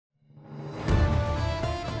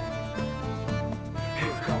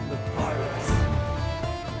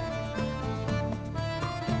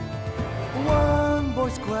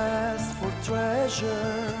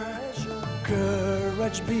treasure,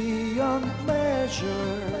 courage beyond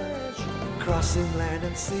measure, crossing land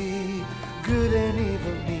and sea, good and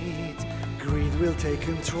evil meet. Greed will take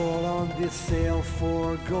control on this sail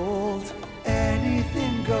for gold.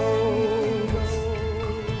 Anything goes.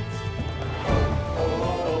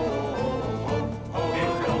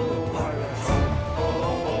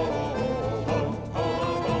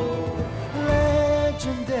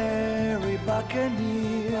 Legendary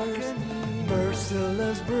buccaneers,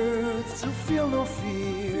 merciless birds who feel no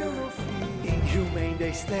fear. Inhumane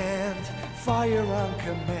they stand, fire on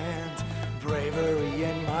command. Bravery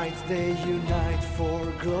and might they unite for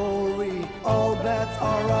glory. All bets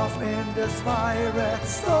are off in this pirate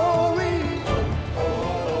story.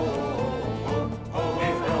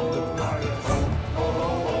 Here come the pirates.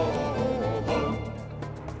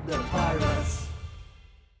 The pirates.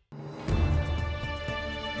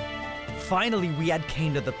 Finally, we had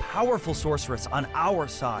Kanda, the powerful sorceress, on our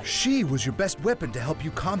side. She was your best weapon to help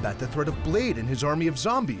you combat the threat of Blade and his army of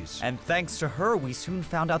zombies. And thanks to her, we soon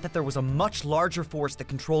found out that there was a much larger force that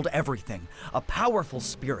controlled everything, a powerful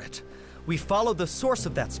spirit. We followed the source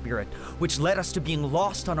of that spirit, which led us to being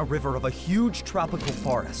lost on a river of a huge tropical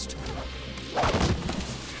forest.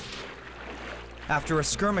 After a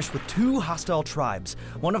skirmish with 2 hostile tribes,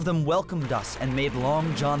 one of them welcomed us and made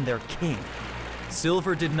Long John their king.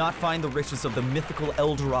 Silver did not find the riches of the mythical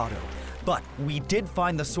El Dorado, but we did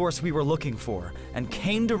find the source we were looking for, and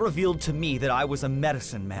Kanda revealed to me that I was a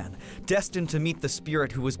medicine man, destined to meet the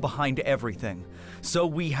spirit who was behind everything. So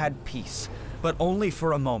we had peace, but only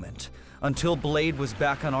for a moment, until Blade was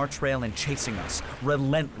back on our trail and chasing us,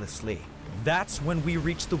 relentlessly. That's when we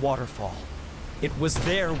reached the waterfall. It was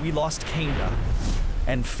there we lost Kanda,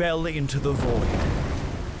 and fell into the void.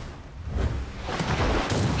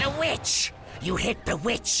 The witch! You hit the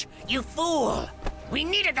witch, you fool! We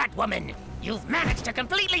needed that woman! You've managed to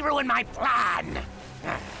completely ruin my plan!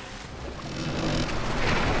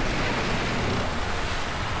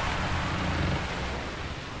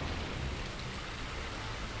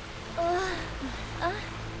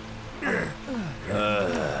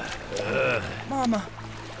 Mama!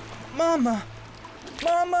 Mama!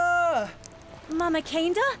 Mama! Mama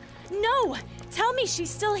Kanda? No! Tell me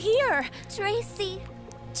she's still here! Tracy,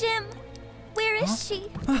 Jim, where is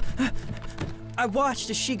she? I watched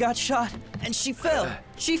as she got shot, and she fell.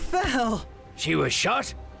 She fell! She was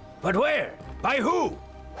shot? But where? By who?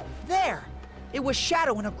 There! It was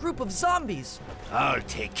Shadow and a group of zombies. I'll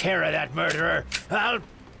take care of that murderer.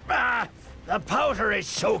 The powder is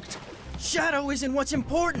soaked. Shadow isn't what's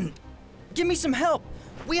important. Give me some help.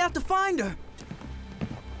 We have to find her.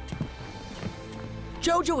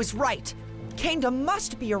 Jojo is right. Kanda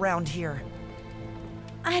must be around here.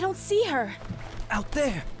 I don't see her. Out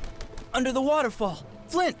there, under the waterfall.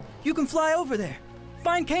 Flint, you can fly over there.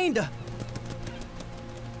 Find Kanda.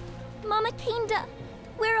 Mama Kanda,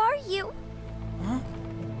 where are you? Huh?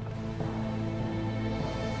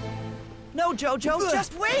 No, Jojo,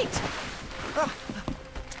 just wait!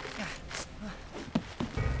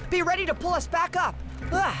 Be ready to pull us back up.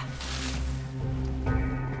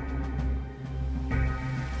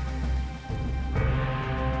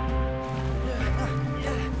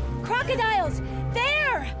 Crocodiles!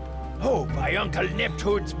 There! Oh, by Uncle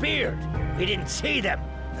Neptune's beard. We didn't see them.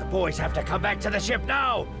 The boys have to come back to the ship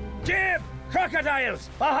now. Jim! Crocodiles!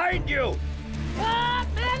 Behind you! Up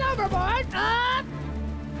and overboard! Up!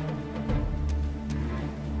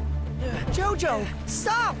 Jojo,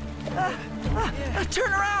 stop!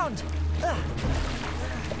 Turn around!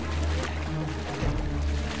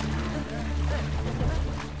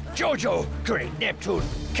 Jojo! Great Neptune!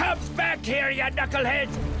 Come back here, you knucklehead!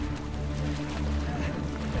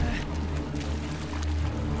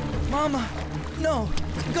 Mama, no,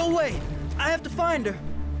 go away. I have to find her.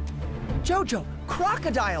 Jojo,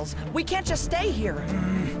 crocodiles! We can't just stay here.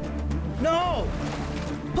 No!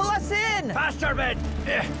 Pull us in! Faster, men!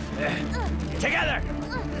 Together!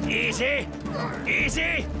 Easy!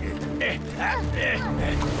 Easy!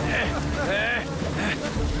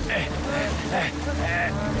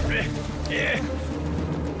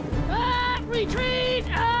 Retreat!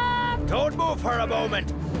 Up! Don't move for a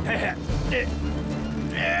moment!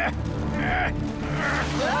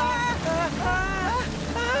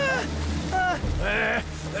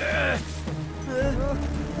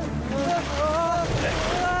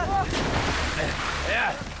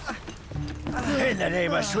 In the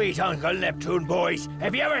name of sweet Uncle Neptune, boys,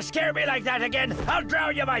 if you ever scare me like that again, I'll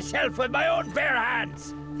drown you myself with my own bare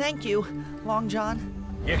hands! Thank you, Long John.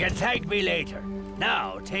 You can thank me later.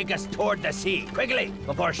 Now, take us toward the sea, quickly,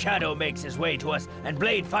 before Shadow makes his way to us and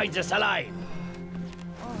Blade finds us alive.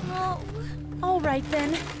 Oh. All right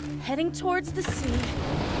then, heading towards the sea.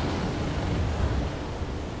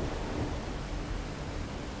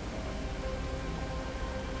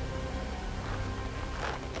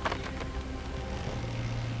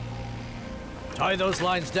 Tie those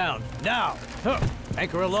lines down, now! Huh.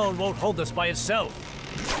 Anchor alone won't hold us by itself.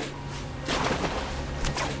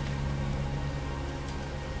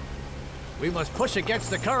 We must push against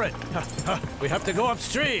the current. We have to go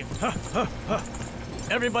upstream.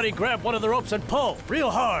 Everybody grab one of the ropes and pull, real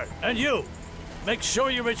hard. And you, make sure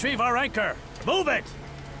you retrieve our anchor. Move it!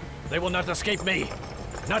 They will not escape me.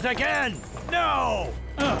 Not again! No!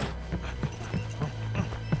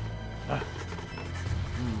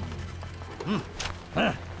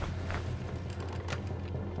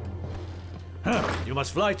 You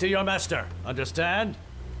must fly to your master, understand?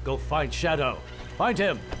 Go find Shadow. Find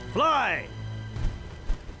him. Fly!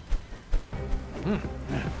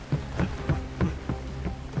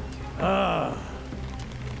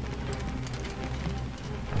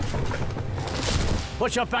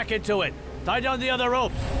 Put your back into it. Tie down the other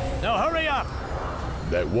ropes. Now hurry up!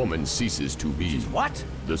 That woman ceases to be. What?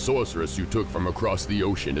 The sorceress you took from across the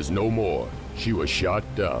ocean is no more. She was shot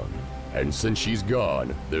down. And since she's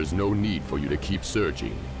gone, there's no need for you to keep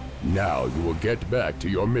searching. Now you will get back to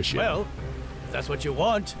your mission. Well, if that's what you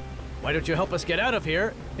want, why don't you help us get out of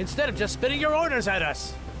here instead of just spitting your orders at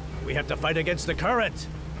us? We have to fight against the current.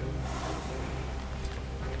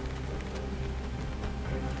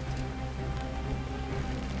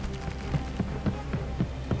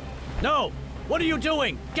 No! What are you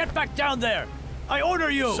doing? Get back down there! I order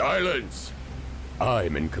you! Silence!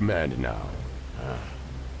 I'm in command now.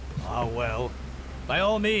 Well. By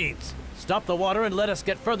all means, stop the water and let us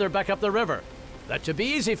get further back up the river. That should be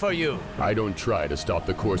easy for you. I don't try to stop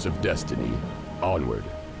the course of destiny. Onward.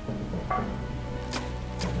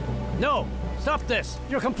 No! Stop this!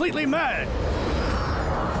 You're completely mad!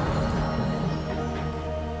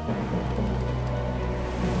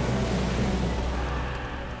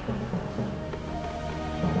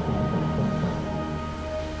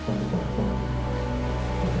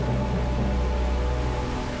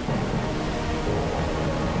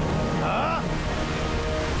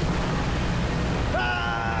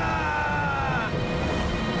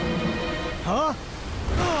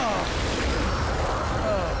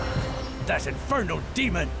 That infernal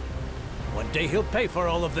demon! One day he'll pay for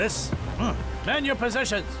all of this. Man your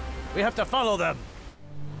positions! We have to follow them!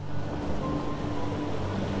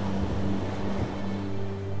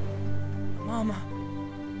 Mama,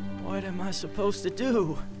 what am I supposed to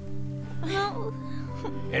do? Well...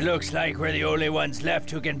 It looks like we're the only ones left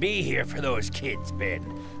who can be here for those kids,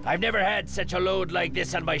 Ben. I've never had such a load like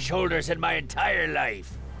this on my shoulders in my entire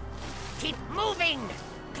life. Keep moving!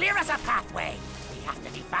 Clear us a pathway! We have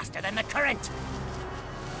to be faster than the current!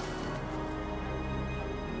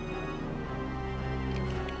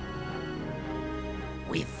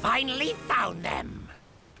 We finally found them!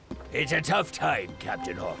 It's a tough time,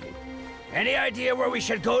 Captain Hawkins. Any idea where we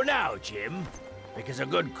should go now, Jim? Because a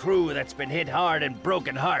good crew that's been hit hard and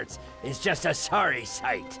broken hearts is just a sorry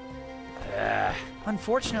sight.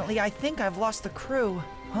 Unfortunately, I think I've lost the crew.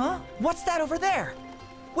 Huh? What's that over there?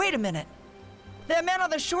 Wait a minute. That man on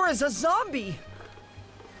the shore is a zombie!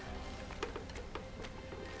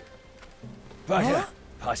 But,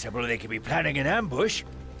 possibly they could be planning an ambush.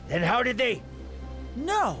 Then how did they...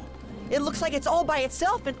 No! It looks like it's all by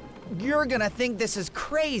itself and you're gonna think this is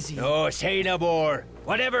crazy. Oh, say no more.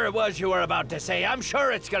 Whatever it was you were about to say, I'm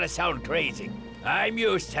sure it's gonna sound crazy. I'm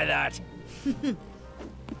used to that.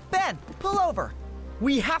 Ben, pull over.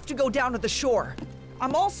 We have to go down to the shore.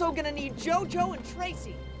 I'm also gonna need Jojo and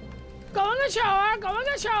Tracy. Go on the shore! Go on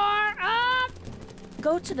the shore! Up!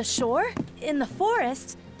 Go to the shore? In the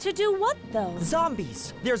forest? To do what, though?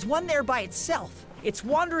 Zombies. There's one there by itself. It's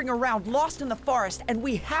wandering around, lost in the forest, and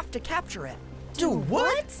we have to capture it. Do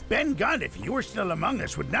what? Ben Gunn, if you were still among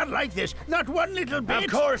us, would not like this, not one little bit.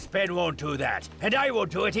 Of course Ben won't do that. And I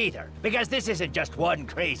won't do it either. Because this isn't just one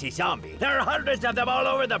crazy zombie. There are hundreds of them all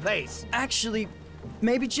over the place. Actually,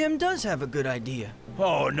 maybe Jim does have a good idea.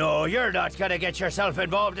 Oh no, you're not gonna get yourself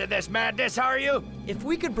involved in this madness, are you? If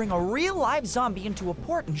we could bring a real live zombie into a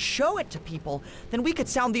port and show it to people, then we could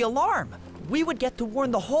sound the alarm. We would get to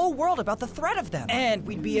warn the whole world about the threat of them. And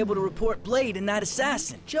we'd be able to report Blade and that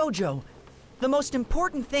assassin. Jojo, the most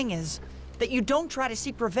important thing is that you don't try to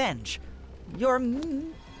seek revenge. You're...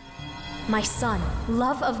 My son,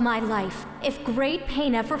 love of my life, if great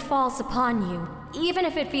pain ever falls upon you, even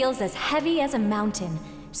if it feels as heavy as a mountain,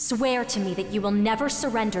 swear to me that you will never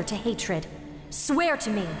surrender to hatred. Swear to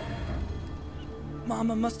me.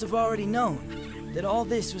 Mama must have already known that all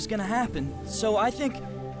this was gonna happen, so I think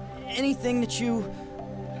anything that you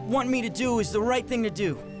want me to do is the right thing to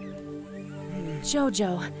do.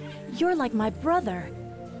 Jojo, you're like my brother.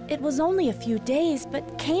 It was only a few days,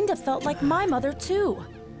 but kinda felt like my mother too.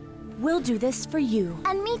 We'll do this for you.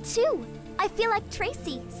 And me too. I feel like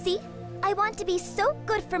Tracy, see? I want to be so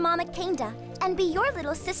good for Mama Kinda and be your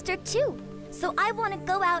little sister too. So I want to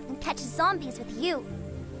go out and catch zombies with you.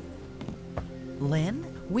 Lynn,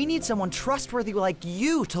 we need someone trustworthy like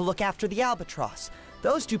you to look after the albatross.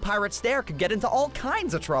 Those two pirates there could get into all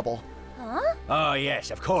kinds of trouble. Huh? Oh, yes,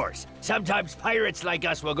 of course. Sometimes pirates like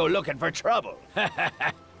us will go looking for trouble.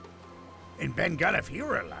 And Bengal, if he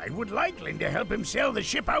were alive, would like Lynn to help him sail the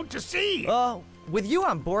ship out to sea. With you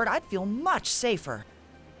on board, I'd feel much safer.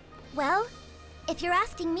 Well, if you're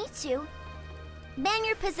asking me to, man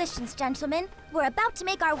your positions, gentlemen. We're about to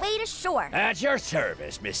make our way to shore. At your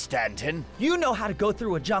service, Miss Stanton. You know how to go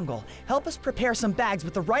through a jungle. Help us prepare some bags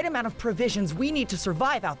with the right amount of provisions we need to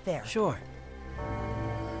survive out there. Sure.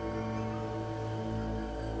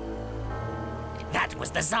 That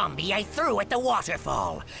was the zombie I threw at the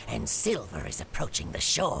waterfall, and Silver is approaching the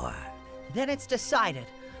shore. Then it's decided.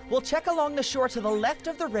 We'll check along the shore to the left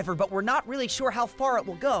of the river, but we're not really sure how far it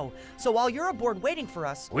will go. So while you're aboard waiting for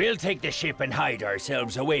us... We'll take the ship and hide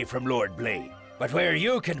ourselves away from Lord Blade. But where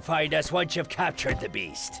you can find us once you've captured the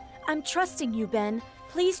beast. I'm trusting you, Ben.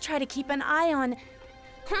 Please try to keep an eye on...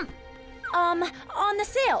 on the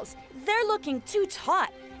sails. They're looking too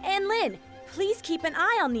taut. And Lynn, please keep an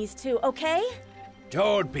eye on these two, okay?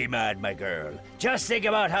 Don't be mad, my girl. Just think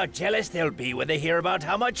about how jealous they'll be when they hear about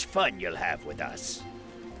how much fun you'll have with us.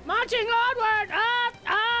 Marching onward! Up!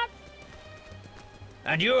 Up!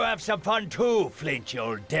 And you have some fun too, Flint, you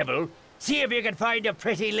old devil. See if you can find a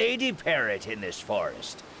pretty lady parrot in this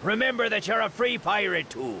forest. Remember that you're a free pirate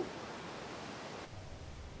too.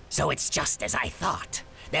 So it's just as I thought.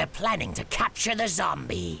 They're planning to capture the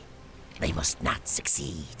zombie. They must not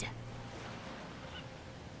succeed.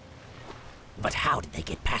 But how did they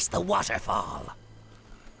get past the waterfall?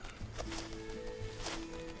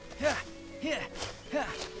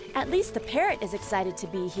 At least the parrot is excited to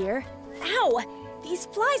be here. Ow! These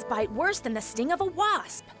flies bite worse than the sting of a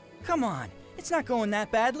wasp. Come on, it's not going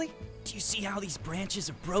that badly. Do you see how these branches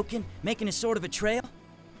are broken, making a sort of a trail?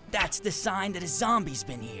 That's the sign that a zombie's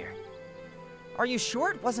been here. Are you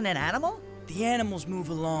sure it wasn't an animal? The animals move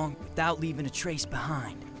along without leaving a trace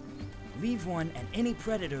behind. Leave one, and any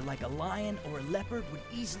predator like a lion or a leopard would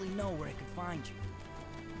easily know where it could find you.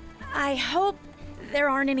 I hope there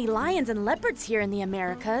aren't any lions and leopards here in the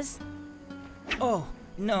Americas. Oh,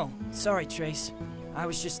 no. Sorry, Trace. I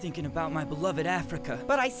was just thinking about my beloved Africa.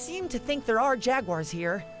 But I seem to think there are jaguars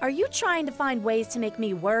here. Are you trying to find ways to make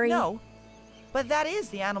me worry? No. But that is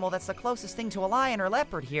the animal that's the closest thing to a lion or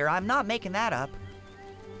leopard here. I'm not making that up.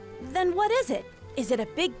 Then what is it? Is it a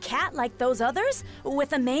big cat like those others,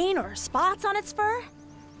 with a mane or spots on its fur?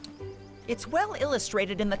 It's well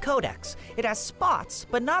illustrated in the codex. It has spots,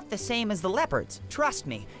 but not the same as the leopards. Trust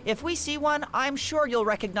me, if we see one, I'm sure you'll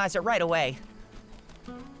recognize it right away.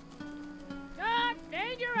 Up!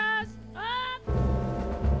 Dangerous! Up!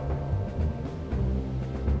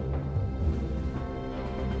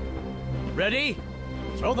 Ready?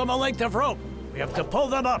 Throw them a length of rope. We have to pull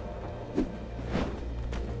them up.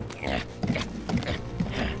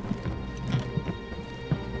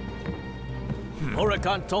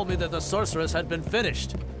 Huracan told me that the sorceress had been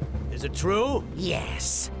finished. Is it true?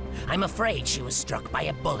 Yes. I'm afraid she was struck by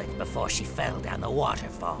a bullet before she fell down the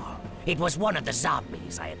waterfall. It was one of the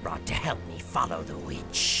zombies I had brought to help me follow the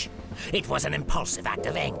witch. It was an impulsive act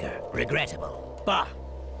of anger, regrettable. Bah!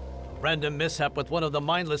 A random mishap with one of the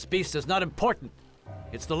mindless beasts is not important.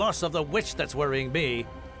 It's the loss of the witch that's worrying me.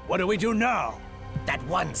 What do we do now? That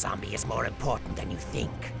one zombie is more important than you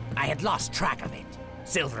think. I had lost track of it.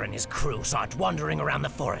 Silver and his crew saw it wandering around the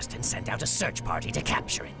forest and sent out a search party to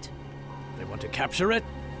capture it. They want to capture it?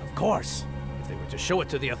 Of course. If they were to show it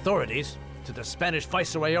to the authorities, to the Spanish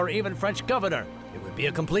viceroy or even French governor, it would be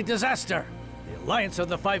a complete disaster. The alliance of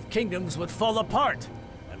the Five Kingdoms would fall apart.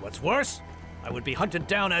 And what's worse, I would be hunted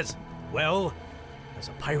down as, well, as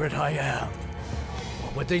a pirate I am.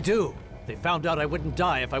 What would they do? They found out I wouldn't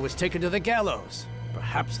die if I was taken to the gallows.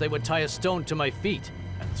 Perhaps they would tie a stone to my feet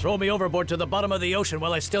and throw me overboard to the bottom of the ocean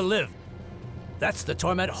while I still live. That's the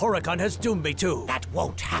torment Huracan has doomed me to. That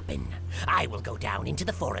won't happen. I will go down into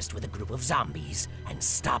the forest with a group of zombies and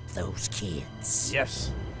stop those kids.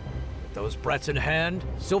 Yes. With those brats in hand,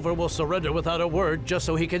 Silver will surrender without a word just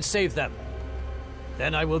so he can save them.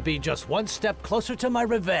 Then I will be just one step closer to my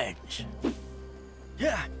revenge.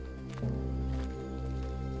 Yeah.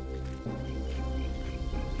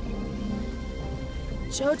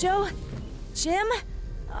 Jojo? Jim?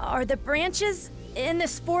 Are the branches in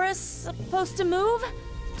this forest supposed to move?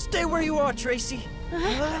 Stay where you are, Tracy.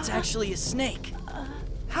 That's actually a snake.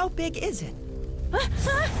 How big is it?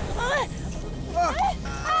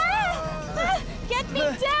 Get me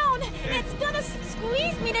down! It's gonna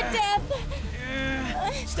squeeze me to death!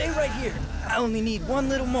 Stay right here. I only need one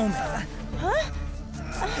little moment.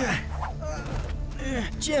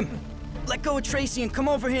 Jim, let go of Tracy and come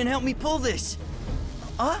over here and help me pull this.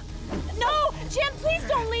 No! Jim, please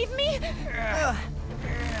don't leave me!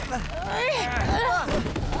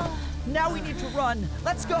 Now we need to run.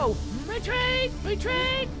 Let's go. Retreat!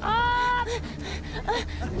 Retreat! Up!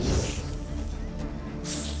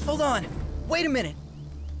 Hold on. Wait a minute.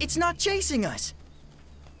 It's not chasing us.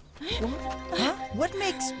 Huh? What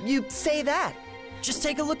makes you say that? Just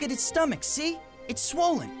take a look at its stomach, see? It's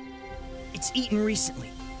swollen. It's eaten recently.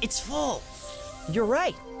 It's full. You're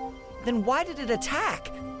right. Then why did it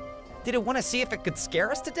attack? Did it want to see if it could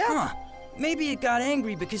scare us to death? Maybe it got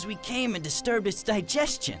angry because we came and disturbed its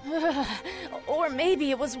digestion. Or maybe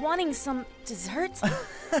it was wanting some dessert.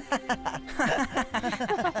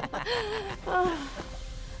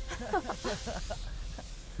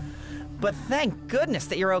 But thank goodness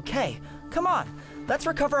that you're okay. Come on, let's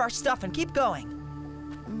recover our stuff and keep going.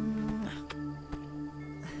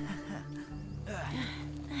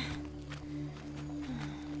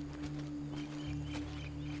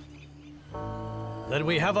 Then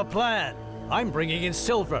we have a plan. I'm bringing in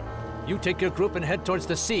Silver. You take your group and head towards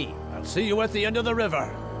the sea. I'll see you at the end of the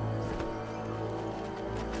river.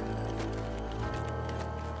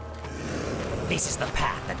 This is the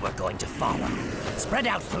path that we're going to follow. Spread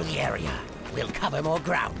out through the area. We'll cover more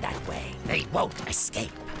ground that way. They won't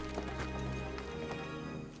escape.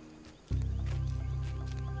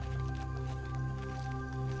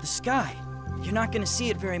 The sky. You're not gonna see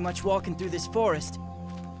it very much walking through this forest.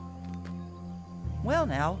 Well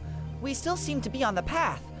now, we still seem to be on the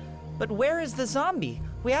path. But where is the zombie?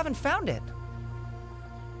 We haven't found it.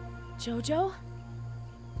 Jojo?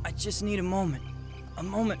 I just need a moment. A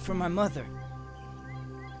moment for my mother.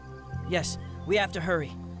 Yes, we have to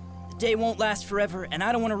hurry. The day won't last forever, and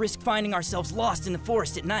I don't want to risk finding ourselves lost in the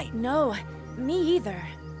forest at night. No, me either.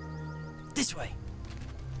 This way.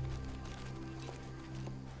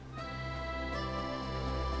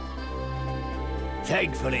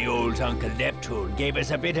 Thankfully, old Uncle Neptune gave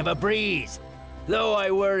us a bit of a breeze. Though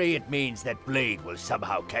I worry it means that Blade will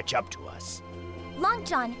somehow catch up to us. Long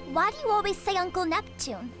John, why do you always say Uncle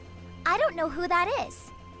Neptune? I don't know who that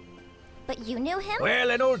is. But you knew him?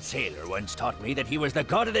 Well, an old sailor once taught me that he was the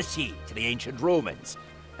god of the sea to the ancient Romans.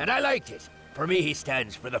 And I liked it. For me, he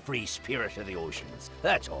stands for the free spirit of the oceans.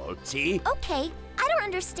 That's all, see? Okay, I don't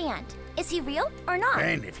understand. Is he real or not?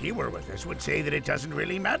 Ben, if he were with us, would say that it doesn't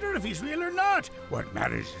really matter if he's real or not. What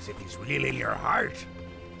matters is if he's real in your heart.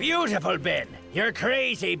 Beautiful, Ben. You're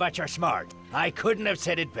crazy, but you're smart. I couldn't have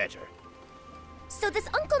said it better. So this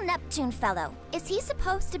Uncle Neptune fellow, is he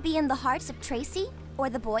supposed to be in the hearts of Tracy or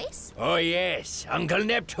the boys? Oh yes, Uncle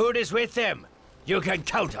Neptune is with them. You can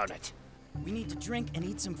count on it. We need to drink and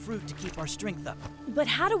eat some fruit to keep our strength up. But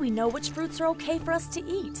how do we know which fruits are okay for us to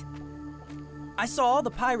eat? I saw all the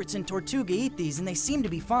pirates in Tortuga eat these, and they seem to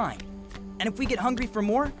be fine. And if we get hungry for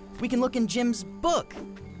more, we can look in Jim's book.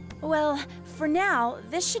 Well, for now,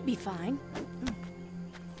 this should be fine.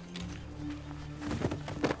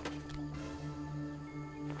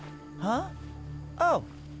 Huh? Oh.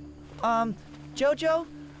 Jojo,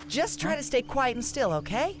 just try to stay quiet and still,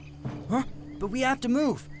 okay? Huh? But we have to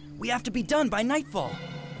move. We have to be done by nightfall.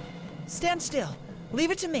 Stand still. Leave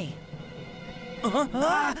it to me.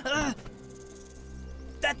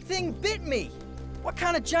 That thing bit me! What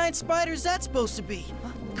kind of giant spider is that supposed to be?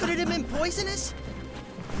 Could it have been poisonous?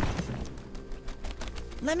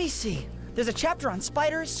 Let me see. There's a chapter on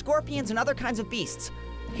spiders, scorpions, and other kinds of beasts.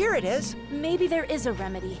 Here it is. Maybe there is a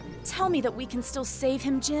remedy. Tell me that we can still save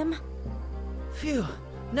him, Jim. Phew.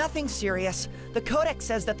 Nothing serious. The Codex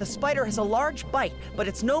says that the spider has a large bite, but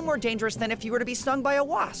it's no more dangerous than if you were to be stung by a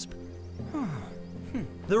wasp.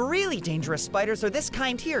 The really dangerous spiders are this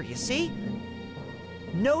kind here, you see?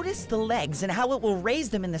 Notice the legs and how it will raise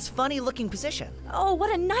them in this funny-looking position. Oh,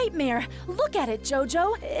 what a nightmare! Look at it,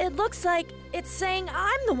 Jojo. It looks like it's saying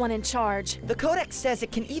I'm the one in charge. The Codex says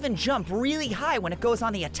it can even jump really high when it goes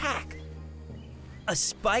on the attack. A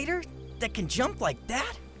spider that can jump like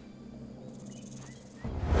that?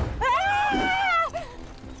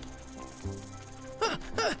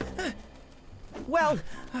 Well,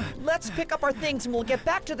 let's pick up our things and we'll get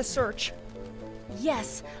back to the search.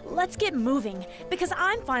 Yes, let's get moving, because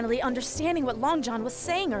I'm finally understanding what Long John was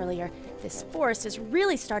saying earlier. This forest is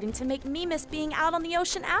really starting to make me miss being out on the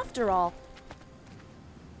ocean after all.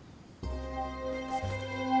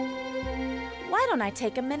 why don't I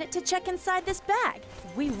take a minute to check inside this bag?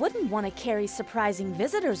 We wouldn't want to carry surprising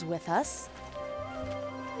visitors with us.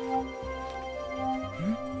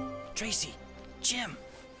 Tracy, Jim.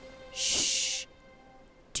 Shh.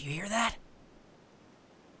 Do you hear that?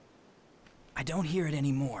 I don't hear it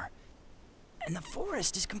anymore. And the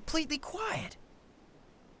forest is completely quiet.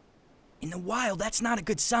 In the wild, that's not a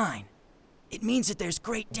good sign. It means that there's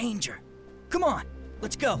great danger. Come on,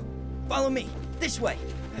 let's go. Follow me, this way.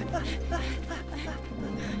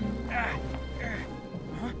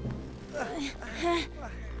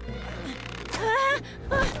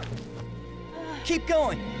 Keep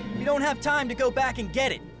going. We don't have time to go back and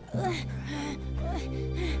get it.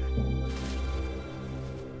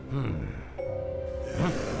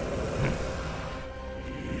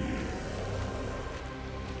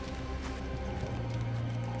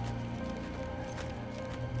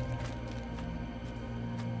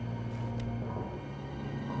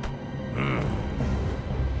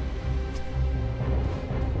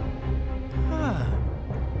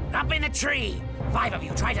 Up in the tree! 5 of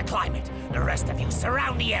you try to climb it. The rest of you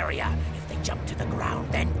surround the area. If they jump to the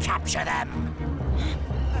ground, then capture them.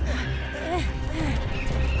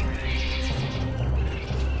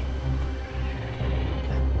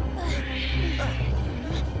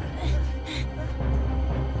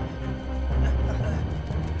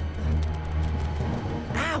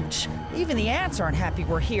 Ouch! Even the ants aren't happy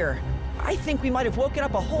we're here. I think we might have woken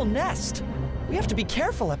up a whole nest. We have to be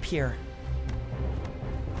careful up here.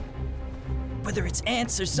 Whether it's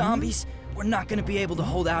ants or zombies, we're not gonna be able to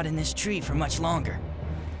hold out in this tree for much longer.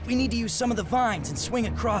 We need to use some of the vines and swing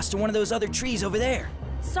across to one of those other trees over there.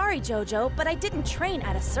 Sorry, Jojo, but I didn't train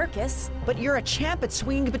at a circus. But you're a champ at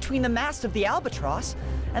swinging between the masts of the albatross,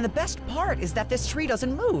 and the best part is that this tree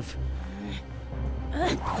doesn't move.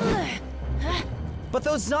 But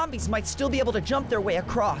those zombies might still be able to jump their way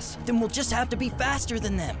across. Then we'll just have to be faster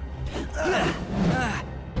than them.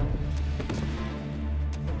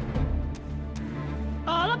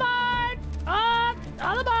 All aboard!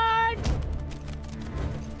 All aboard!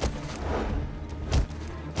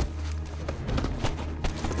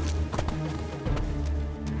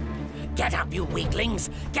 Get up, you weaklings!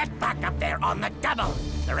 Get back up there on the double!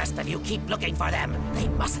 The rest of you keep looking for them. They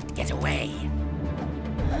mustn't get away.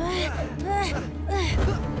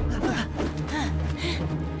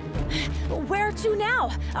 Where to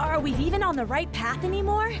now? Are we even on the right path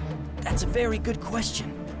anymore? That's a very good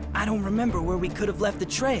question. I don't remember where we could have left the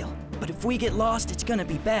trail, but if we get lost, it's gonna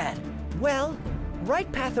be bad. Well,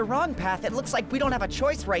 right path or wrong path, it looks like we don't have a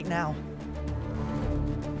choice right now.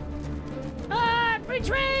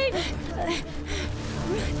 Retreat!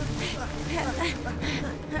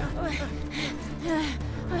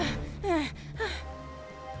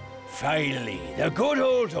 Finally, the good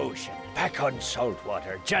old ocean. Back on salt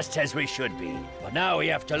water, just as we should be. But now we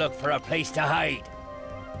have to look for a place to hide.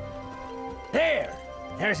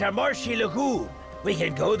 There's a marshy lagoon. We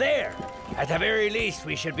can go there. At the very least,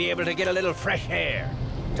 we should be able to get a little fresh air.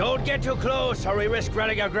 Don't get too close or we risk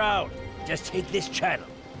running aground. Just take this channel.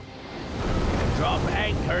 Drop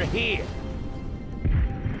anchor here.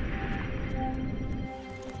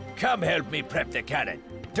 Come help me prep the cannon.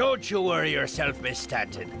 Don't you worry yourself, Miss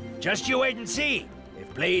Stanton. Just you wait and see.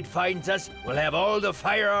 If Blade finds us, we'll have all the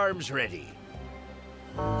firearms ready.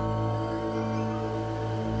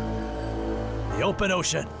 The open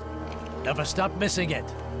ocean. Never stop missing it.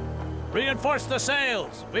 Reinforce the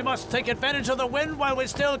sails. We must take advantage of the wind while we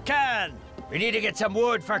still can. We need to get some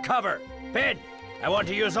wood for cover. Ben, I want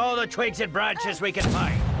to use all the twigs and branches we can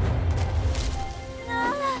find.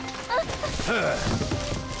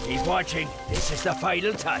 Keep watching. This is the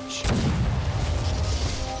final touch.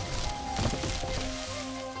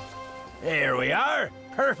 There we are.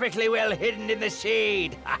 Perfectly well hidden in the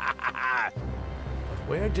shade. But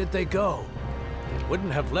where did they go? They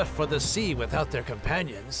wouldn't have left for the sea without their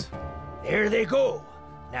companions. There they go.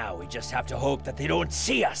 Now we just have to hope that they don't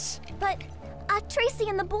see us. But, Tracy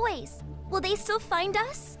and the boys, will they still find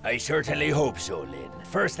us? I certainly hope so, Lynn.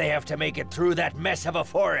 First they have to make it through that mess of a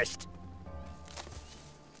forest.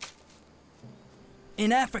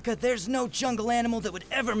 In Africa, there's no jungle animal that would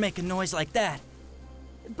ever make a noise like that.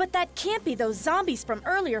 But that can't be those zombies from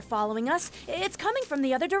earlier following us. It's coming from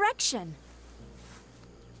the other direction.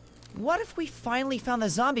 What if we finally found the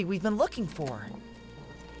zombie we've been looking for?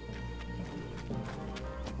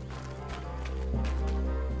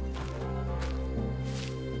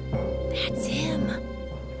 That's him.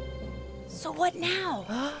 So what now?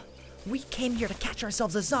 We came here to catch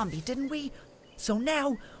ourselves a zombie, didn't we? So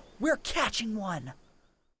now, we're catching one.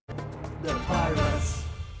 The pirate